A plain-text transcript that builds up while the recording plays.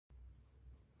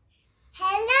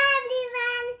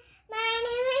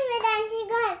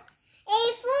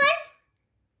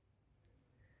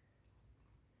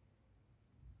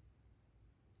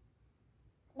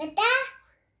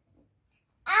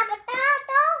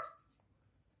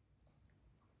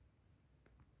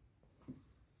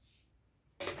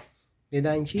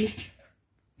वेदांशी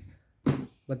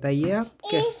बताइए आप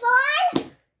क्या? A for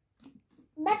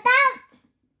बता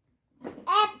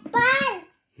एप्पल।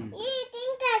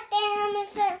 ईटिंग करते हैं हम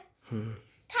इसे,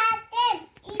 खाते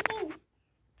eating.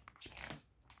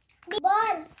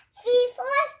 Ball. C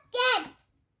for cat।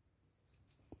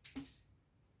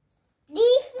 D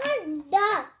for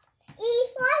dog। E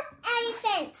for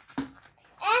elephant।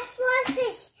 F for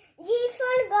fish। G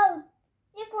for goat।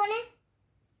 ये कौन है?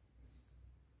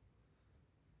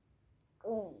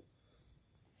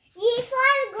 G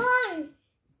for goat।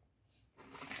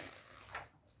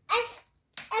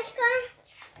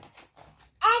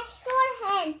 H for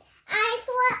hen। I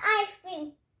for ice cream।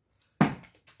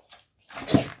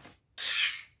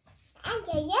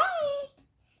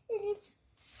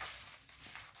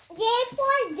 J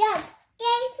for jug। K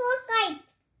for kite।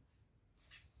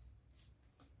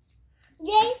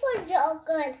 J for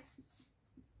joker।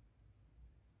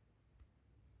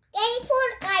 K for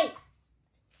kite।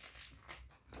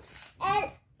 L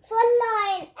for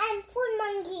lion। M for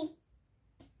monkey।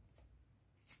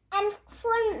 M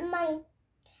for mango।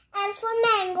 M for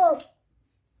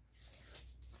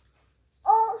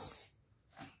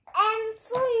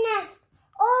nest।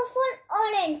 O for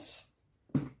orange।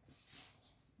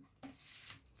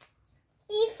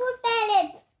 P for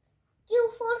parrot। Q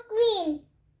for queen।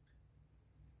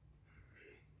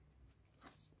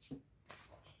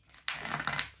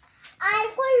 R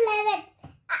for rabbit।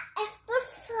 S for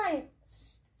sun।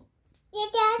 ये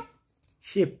क्या है?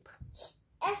 Ship.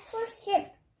 S for ship।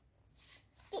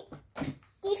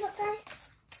 T for kite।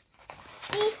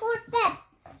 T for tap।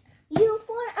 U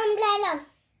for umbrella।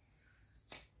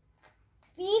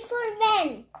 V for van।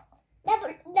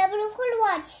 W for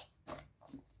watch।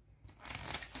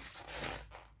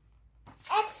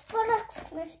 X for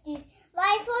Xmas tree।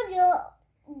 Y for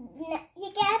ये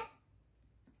क्या है?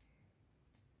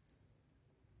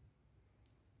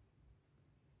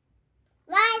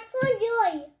 Y for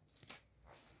joy।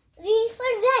 Z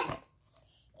for Z।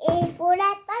 A for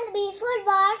apple। B for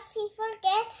ball। C for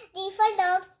cat। D for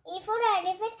dog। E for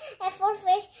elephant। F for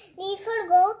fish। D for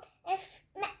goat।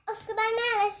 उसके बाद मैं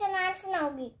अलग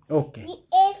सुनाऊंगी। Okay.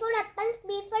 A for apple।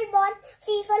 B for ball।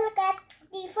 C for cat।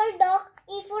 D for dog।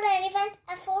 E for elephant।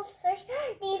 F for fish।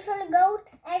 D for goat।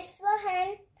 S for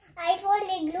hen। I for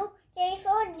igloo। J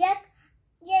for jug।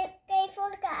 K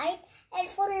for kite। L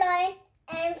for lion।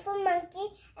 M for monkey।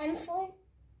 M for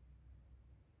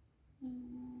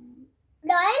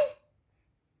lion?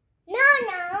 No.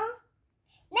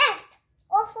 Nest.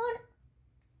 O for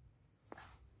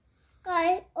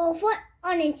kite. O for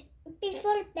orange. P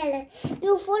for parrot.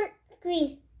 U for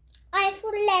queen. I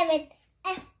for rabbit.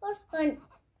 F for fun.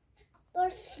 For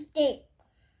stick.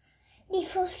 D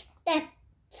for step.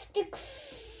 Sticks.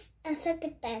 ऐसा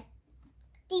कितना है?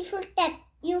 T for tap.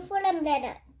 U for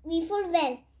umbrella. V for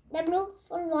van. W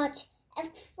for watch.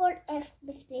 X for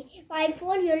X-display. Y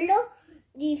for yellow.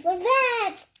 D for Z.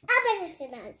 अब ऐसे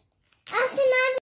सुना